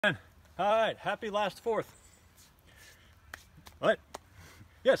All right, happy last 4th. What?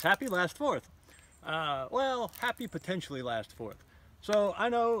 Yes, happy last 4th. Well, happy potentially last 4th. So I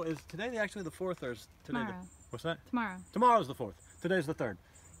know, is today actually the 4th or is today Tomorrow. what's that? Tomorrow. Tomorrow's the 4th. Today's the 3rd.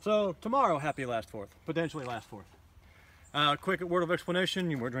 So tomorrow, happy last 4th. Potentially last 4th. Quick word of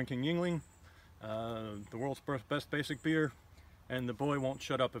explanation, we're drinking Yingling, the world's best basic beer, and the boy won't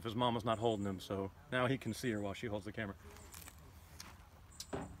shut up if his mama's not holding him, so now he can see her while she holds the camera.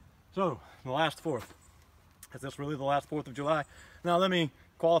 So, the last 4th. Is this really the last 4th of July? Now let me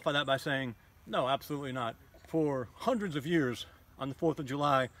qualify that by saying, no, absolutely not. For hundreds of years, on the 4th of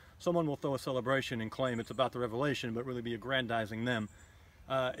July, someone will throw a celebration and claim it's about the revelation, but really be aggrandizing them.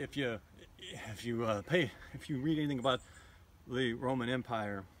 If you read anything about the Roman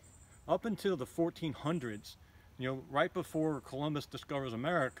Empire, up until the 1400s, right before Columbus discovers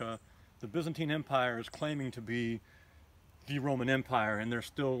America, the Byzantine Empire is claiming to be the Roman Empire, and they're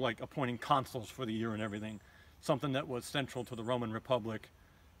still like appointing consuls for the year and everything. Something that was central to the Roman Republic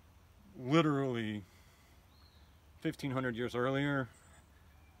literally 1500 years earlier.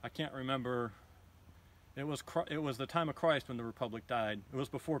 I can't remember. It was the time of Christ when the Republic died. It was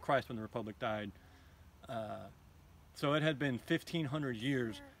before Christ when the Republic died. So it had been 1500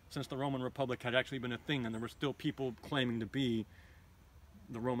 years since the Roman Republic had actually been a thing, and there were still people claiming to be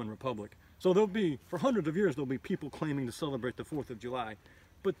the Roman Republic. So there'll be, for hundreds of years, there'll be people claiming to celebrate the 4th of July.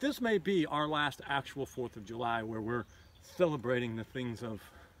 But this may be our last actual 4th of July where we're celebrating the things of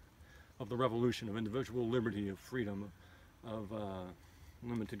the revolution, of individual liberty, of freedom, of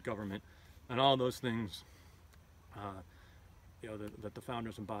limited government, and all those things that the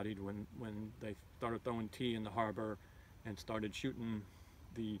founders embodied when they started throwing tea in the harbor and started shooting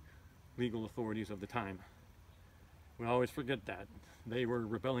the legal authorities of the time. We always forget that. They were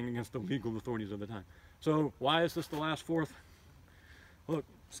rebelling against the legal authorities of the time. So why is this the last 4th? Look,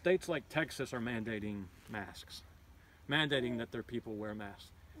 states like Texas are mandating masks, mandating that their people wear masks.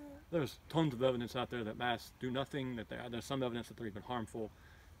 There's tons of evidence out there that masks do nothing, that there's some evidence that they're even harmful,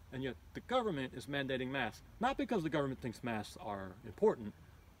 and yet the government is mandating masks. Not because the government thinks masks are important,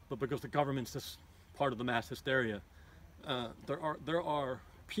 but because the government's just part of the mass hysteria. There are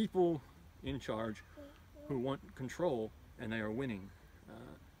people in charge who want control, and they are winning.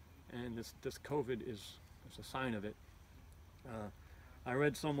 And this COVID is a sign of it. I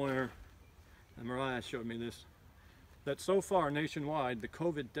read somewhere, and Mariah showed me this, that so far nationwide the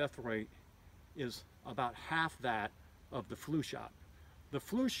COVID death rate is about half that of the flu shot. The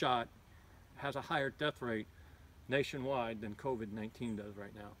flu shot has a higher death rate nationwide than COVID-19 does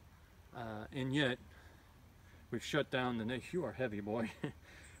right now. And yet, we've shut down the nation. You are heavy, boy.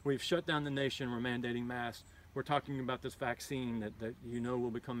 We've shut down the nation. We're mandating masks. We're talking about this vaccine that will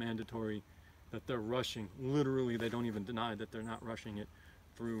become mandatory, that they're rushing. Literally, they don't even deny that they're not rushing it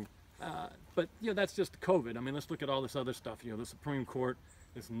through. But that's just COVID. I mean, let's look at all this other stuff. The Supreme Court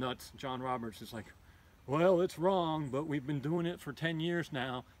is nuts. John Roberts is like, well, it's wrong, but we've been doing it for 10 years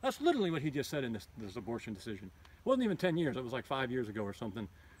now. That's literally what he just said in this abortion decision. It wasn't even 10 years. It was like 5 years ago or something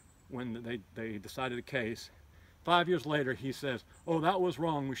when they decided a case. 5 years later, he says, oh, that was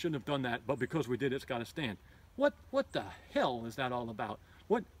wrong. We shouldn't have done that, but because we did, it's got to stand. What the hell is that all about?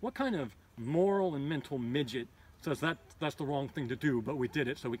 What kind of moral and mental midget says that's the wrong thing to do, but we did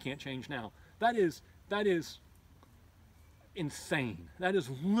it, so we can't change now? That is insane. That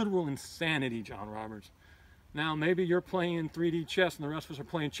is literal insanity, John Roberts. Now, maybe you're playing 3D chess and the rest of us are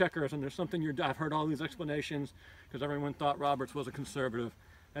playing checkers, and there's something I've heard all these explanations because everyone thought Roberts was a conservative.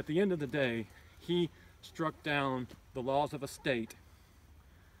 At the end of the day, he struck down the laws of a state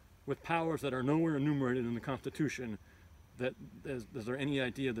with powers that are nowhere enumerated in the Constitution. Is there any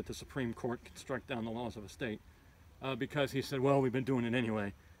idea that the Supreme Court can strike down the laws of a state? Because he said, well, we've been doing it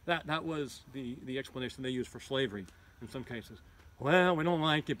anyway. That was the explanation they used for slavery in some cases. Well, we don't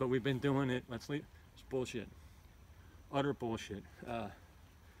like it, but we've been doing it. Let's leave. It's bullshit. Utter bullshit.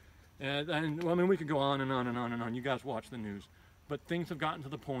 And I mean, we could go on and on and on and on. You guys watch the news. But things have gotten to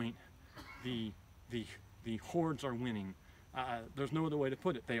the point, the hordes are winning. There's no other way to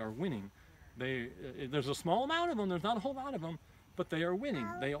put it. They are winning. There's a small amount of them. There's not a whole lot of them, but they are winning.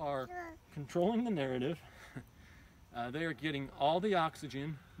 They are controlling the narrative. They are getting all the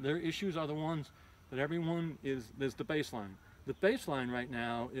oxygen. Their issues are the ones that everyone is the baseline. The baseline right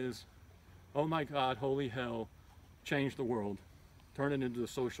now is, oh my God, holy hell, change the world. Turn it into a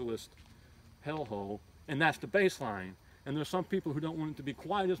socialist hellhole. And that's the baseline. And there's some people who don't want it to be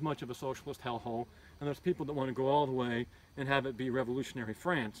quite as much of a socialist hellhole. And there's people that want to go all the way and have it be revolutionary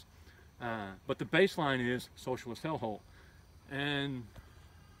France. But the baseline is socialist hellhole. And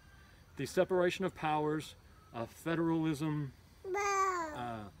the separation of powers, federalism,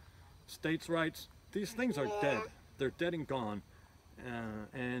 states' rights, these things are dead. They're dead and gone.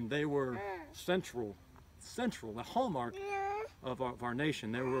 And they were central, the hallmark of our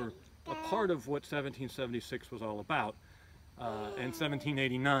nation. They were a part of what 1776 was all about. And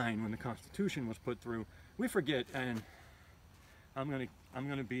 1789, when the Constitution was put through, we forget. And I'm gonna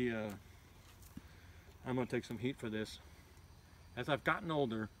take some heat for this. As I've gotten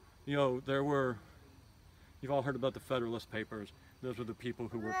older, you know, you've all heard about the Federalist Papers. Those were the people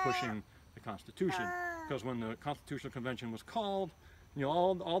who were pushing the Constitution. Because when the Constitutional Convention was called, you know,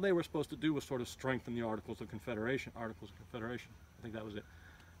 all they were supposed to do was sort of strengthen the Articles of Confederation. I think that was it.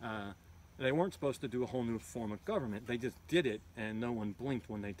 They weren't supposed to do a whole new form of government. They just did it, and no one blinked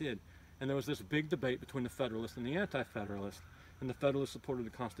when they did. And there was this big debate between the Federalists and the Anti-Federalists. And the Federalists supported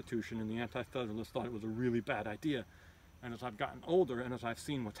the Constitution, and the Anti-Federalists thought it was a really bad idea. And as I've gotten older, and as I've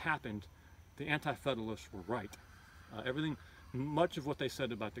seen what's happened, the Anti-Federalists were right. Much of what they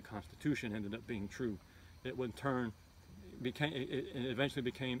said about the Constitution ended up being true. It eventually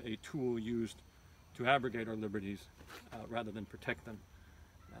became a tool used to abrogate our liberties rather than protect them.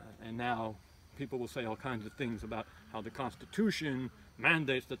 And now people will say all kinds of things about how the Constitution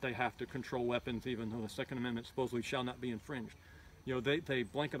mandates that they have to control weapons, even though the Second Amendment supposedly shall not be infringed. You know, they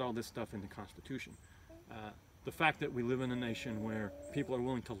blanket all this stuff in the Constitution. The fact that we live in a nation where people are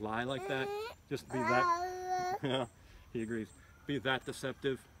willing to lie like that, just be that, yeah, he agrees, be that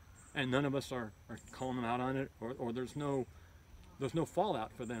deceptive, and none of us are calling them out on it, or there's no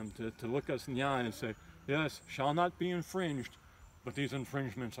fallout for them to look us in the eye and say, yes, shall not be infringed, but these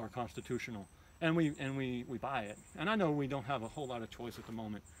infringements are constitutional. And we buy it. And I know we don't have a whole lot of choice at the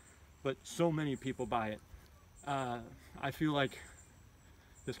moment, but so many people buy it. I feel like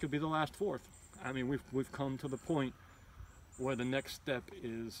this could be the last fourth. I mean, we've come to the point where the next step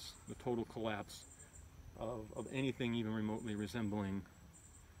is the total collapse of anything even remotely resembling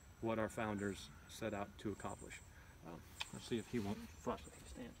what our founders set out to accomplish. Let's see if he won't fuss if he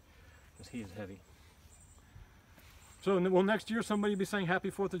stands, because he is heavy. So will next year somebody be saying Happy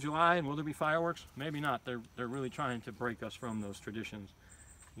 4th of July, and will there be fireworks? Maybe not. They're really trying to break us from those traditions.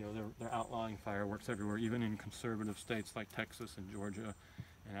 You know, they're outlawing fireworks everywhere, even in conservative states like Texas and Georgia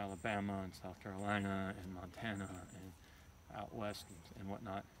and Alabama and South Carolina and Montana and out west and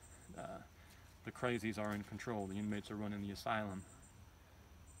whatnot. The crazies are in control. The inmates are running the asylum,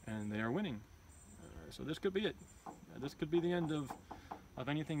 and they are winning. So this could be it. This could be the end of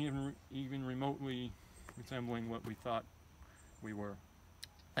anything even remotely resembling what we thought we were.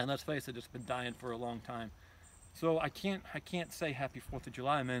 And let's face it, it's been dying for a long time. So I can't say Happy 4th of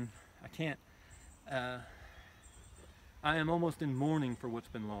July, man. I can't. I am almost in mourning for what's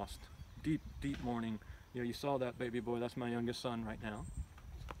been lost. Deep, deep mourning. You know, you saw that baby boy. That's my youngest son right now.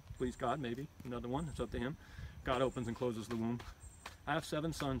 Please God, maybe another one. It's up to him. God opens and closes the womb. I have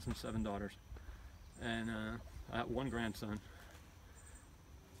 7 sons and 7 daughters, and I have 1 grandson.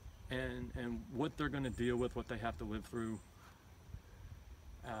 And what they're going to deal with, what they have to live through,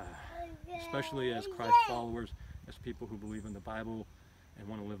 especially as Christ followers, as people who believe in the Bible and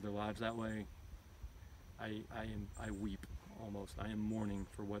want to live their lives that way, I weep almost. I am mourning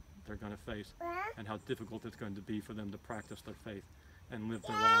for what they're going to face and how difficult it's going to be for them to practice their faith and live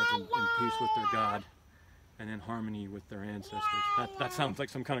their lives in peace with their God and in harmony with their ancestors. That sounds like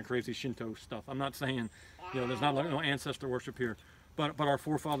some kind of crazy Shinto stuff. I'm not saying, you know, there's not no ancestor worship here, but our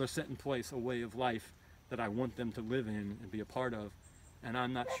forefathers set in place a way of life that I want them to live in and be a part of. And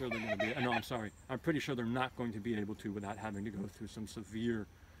I'm not sure they're going to be, no, I'm sorry. I'm pretty sure they're not going to be able to without having to go through some severe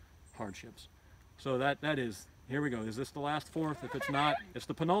hardships. So that is, here we go. Is this the last 4th? If it's not, it's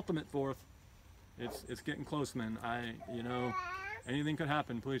the penultimate 4th. It's getting close, man. You know, anything could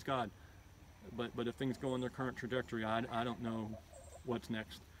happen, please God. But if things go in their current trajectory, I don't know what's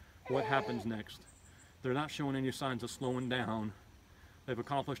next. What happens next? They're not showing any signs of slowing down. They've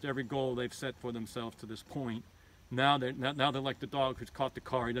accomplished every goal they've set for themselves to this point. Now they're like the dog who's caught the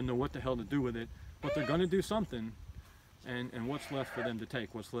car. He doesn't know what the hell to do with it, but they're going to do something. And what's left for them to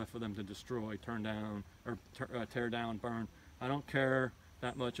take? What's left for them to destroy, turn down, or tear down, burn? I don't care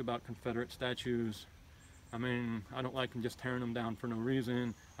that much about Confederate statues. I mean, I don't like them just tearing them down for no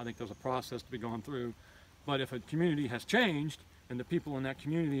reason. I think there's a process to be gone through. But if a community has changed and the people in that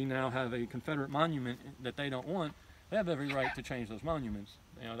community now have a Confederate monument that they don't want, they have every right to change those monuments.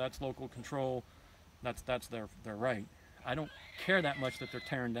 You know, that's local control. That's their right. I don't care that much that they're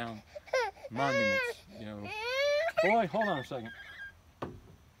tearing down monuments. You know, boy, hold on a second.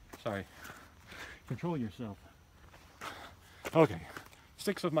 Sorry. Control yourself. Okay.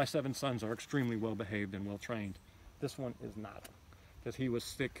 6 of my 7 sons are extremely well behaved and well trained. This one is not, because he was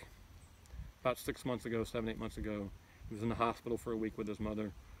sick about 6 months ago, 7, 8 months ago. He was in the hospital for a week with his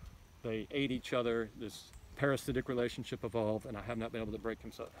mother, They ate each other. This parasitic relationship evolved, and I have not been able to break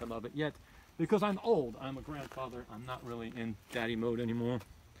him of it yet because I'm old. I'm a grandfather. I'm not really in daddy mode anymore.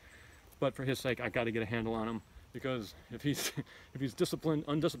 But for his sake, I got to get a handle on him, because if he's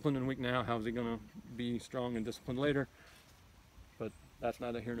undisciplined and weak now, how is he going to be strong and disciplined later? But that's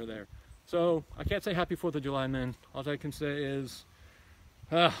neither here nor there. So I can't say happy 4th of July, men. All I can say is,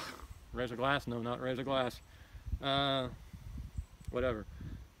 raise a glass? No, not raise a glass. Whatever.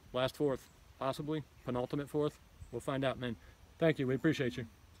 Last 4th, possibly. Penultimate 4th. We'll find out, men. Thank you. We appreciate you.